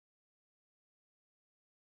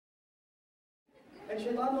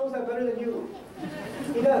And Shaitan knows that better than you.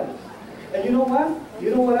 He does. And you know what? You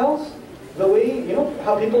know what else? The way, you know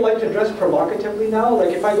how people like to dress provocatively now?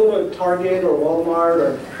 Like if I go to Target or Walmart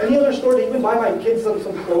or any other store to even buy my kids some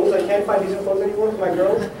clothes, I can't find decent clothes anymore for my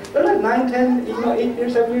girls. They're like 9, 10, 8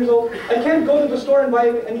 years, 7 years old. I can't go to the store and buy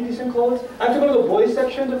any decent clothes. I have to go to the boys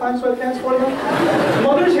section to find sweatpants for them.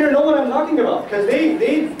 Mothers here know what I'm talking about because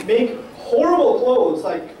they make horrible clothes,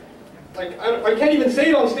 like I can't even say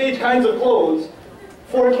it on stage kinds of clothes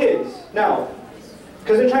for kids now.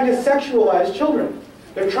 Because they're trying to sexualize children.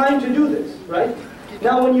 They're trying to do this, right?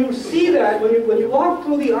 Now when you see that, when you walk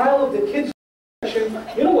through the aisle of the kids section,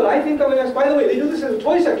 you know what I think of it as? By the way, they do this in the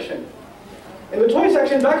toy section. In the toy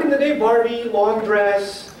section, back in the day, Barbie, long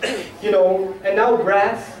dress, you know, and now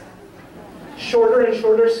brats, shorter and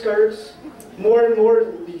shorter skirts, more and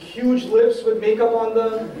more huge lips with makeup on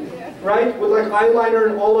them, right? With like eyeliner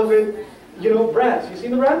and all of it, you know, brats. You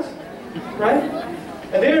seen the brats? Right?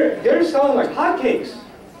 And they're selling like hotcakes.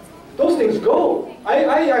 Those things go.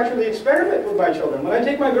 I actually experiment with my children. When I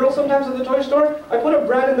take my girls sometimes to the toy store, I put a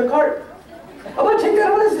brat in the cart. I'm going to take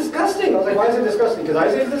that out, it's disgusting. I was like, why is it disgusting? Because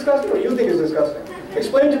I say it's disgusting or you think it's disgusting?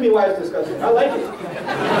 Explain to me why it's disgusting. I like it.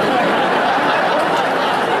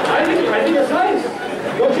 I think it's nice.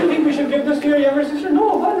 Don't you think we should give this to your younger sister?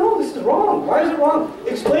 No, this is wrong. Why is it wrong?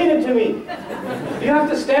 Explain it to me. You have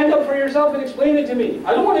to stand up for yourself and explain it to me.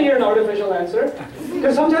 I don't want to hear an artificial answer.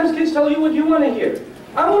 Because sometimes kids tell you what you want to hear.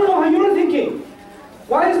 I want to know how you're thinking.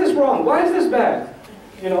 Why is this wrong? Why is this bad?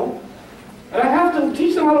 You know? And I have to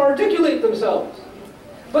teach them how to articulate themselves.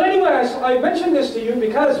 But anyway, I mentioned this to you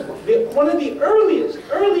because one of the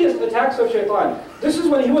earliest attacks of Shaitan, this is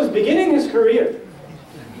when he was beginning his career.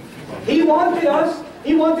 He wanted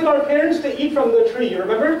our parents to eat from the tree. You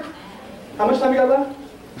remember? How much time you got left?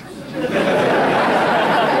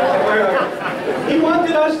 He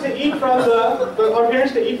wanted us to eat from our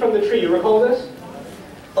parents to eat from the tree. You recall this?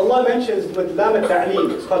 Allah mentions with lam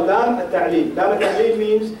al-ta'lim. It's called lam al-ta'lim. Lam al-ta'lim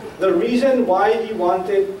means the reason why He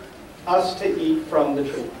wanted us to eat from the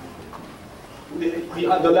tree.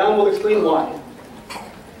 The lam will explain why.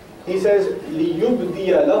 He says, لِيُبْدِيَ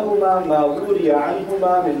لَهُمَا مَا وُرِيَ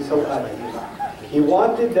عَنْهُمَا مِنْ سَوْآتِهِمَا. He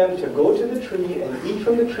wanted them to go to the tree and eat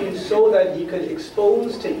from the tree so that He could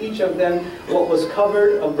expose to each of them what was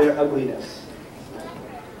covered of their ugliness.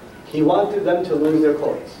 He wanted them to lose their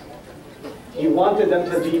clothes. He wanted them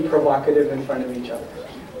to be provocative in front of each other.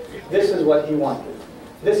 This is what He wanted.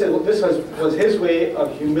 This was His way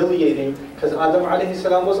of humiliating, because Adam alayhi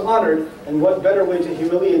salam was honored, and what better way to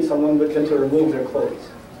humiliate someone than to remove their clothes?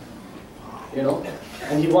 You know?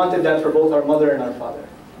 And He wanted that for both our mother and our father.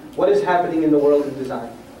 What is happening in the world of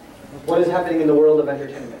design? What is happening in the world of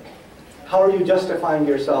entertainment? How are you justifying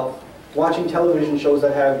yourself watching television shows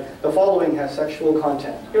that have, the following has sexual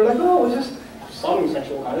content? You're like, oh, it's just some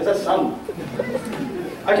sexual content. It's just some.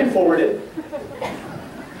 I can forward it.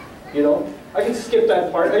 You know? I can skip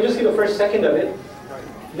that part. I just see the first second of it.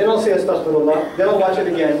 Then I'll say astaghfirullah. Then I'll watch it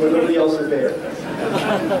again when nobody else is there.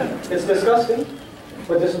 It's disgusting,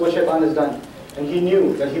 but this is what Shaitan has done. And he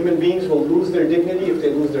knew that human beings will lose their dignity if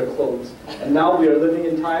they lose their clothes. And now we are living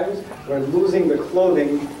in times where losing the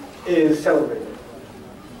clothing is celebrated.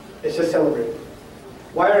 It's just celebrated.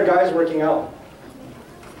 Why are guys working out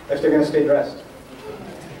if they're going to stay dressed?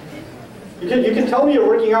 You can tell me you're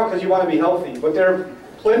working out because you want to be healthy, but there are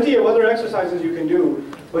plenty of other exercises you can do,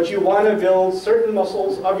 but you want to build certain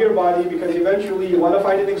muscles of your body because eventually you want to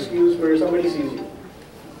find an excuse where somebody sees you.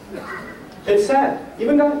 It's sad.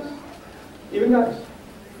 Even guys. Even guys.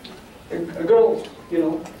 Girls, you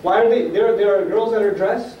know. Why are they? There are girls that are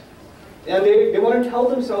dressed, and they want to tell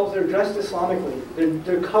themselves they're dressed Islamically.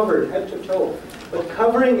 They're covered head to toe. But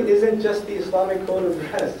covering isn't just the Islamic code of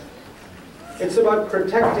dress. It's about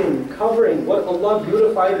protecting, covering what Allah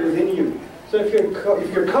beautified within you. So if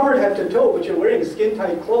you're covered head to toe, but you're wearing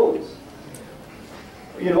skin-tight clothes,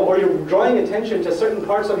 you know, or you're drawing attention to certain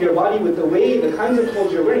parts of your body with the kinds of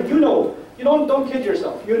clothes you're wearing, you know. You don't kid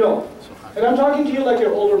yourself. You know. And I'm talking to you like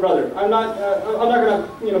your older brother. I'm not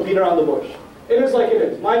going to beat around the bush. It is like it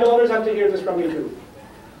is. My daughters have to hear this from me too.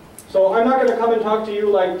 So I'm not going to come and talk to you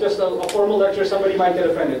like just a formal lecture. Somebody might get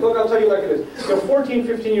offended. Look, I'll tell you like it is. You're 14,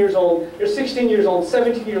 15 years old. You're 16 years old,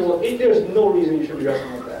 17 years old. There's no reason you should be dressing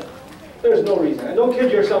like that. There's no reason. And don't kid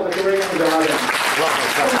yourself if you're wearing a hijab.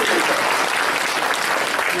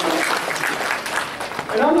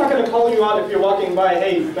 And I'm not going to call you out if you're walking by,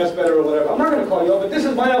 hey, dress better or whatever. I'm not going to call you out, but this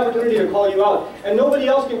is my opportunity to call you out. And nobody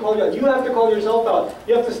else can call you out. You have to call yourself out.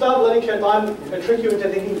 You have to stop letting Shaitan trick you into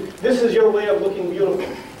thinking this is your way of looking beautiful.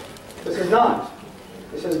 This is not.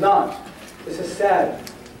 This is not. This is sad.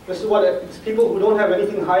 This is what it's people who don't have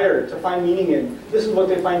anything higher to find meaning in. This is what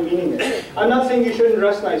they find meaning in. I'm not saying you shouldn't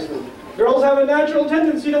dress nicely. Girls have a natural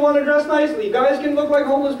tendency to want to dress nicely. Guys can look like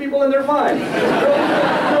homeless people and they're fine.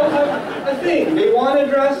 Girls have a thing. They want to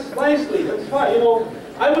dress nicely. That's fine. You know,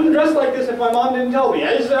 I wouldn't dress like this if my mom didn't tell me.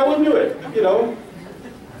 I wouldn't do it. You know.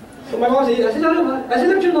 So my mom said, I said,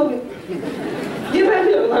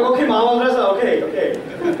 like, okay, mom, I'll dress up. Okay, okay.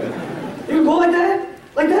 You can go like that?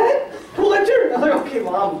 Like that? Cool lecture? I was like, okay,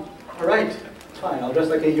 mom. All right. Fine, I'll dress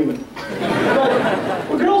like a human.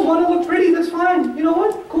 But girls want to look pretty, that's fine. You know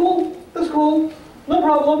what? Cool. That's cool. No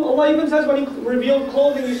problem. Allah even says when He revealed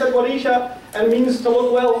clothing, He said, Warisha, and means to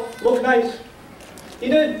look well, look nice. He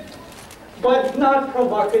did. But not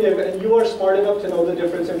provocative, and you are smart enough to know the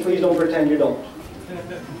difference, and please don't pretend you don't.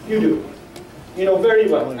 You do. You know very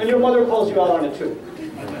well. And your mother calls you out on it too.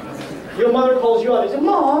 Your mother calls you out and says,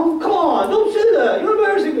 Mom, come on, don't say that. You're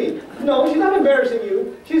embarrassing me. No, she's not embarrassing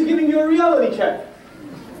you. She's giving you a reality check.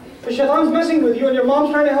 The shaitan's messing with you and your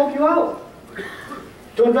mom's trying to help you out.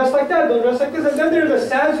 Don't dress like that, don't dress like this. And then there are the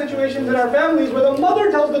sad situations in our families where the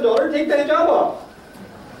mother tells the daughter, take the hijab off.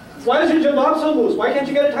 Why is your jilbab so loose? Why can't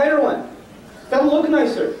you get a tighter one? That'll look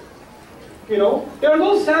nicer. You know? There are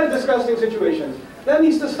those sad, disgusting situations. That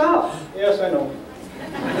needs to stop. Yes, I know.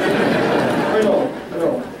 I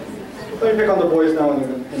know. Let me pick on the boys now and you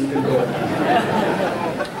can go.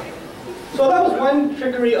 So that was one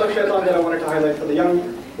trickery of shaitan that I wanted to highlight for the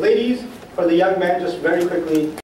young ladies. For the young men, just very quickly.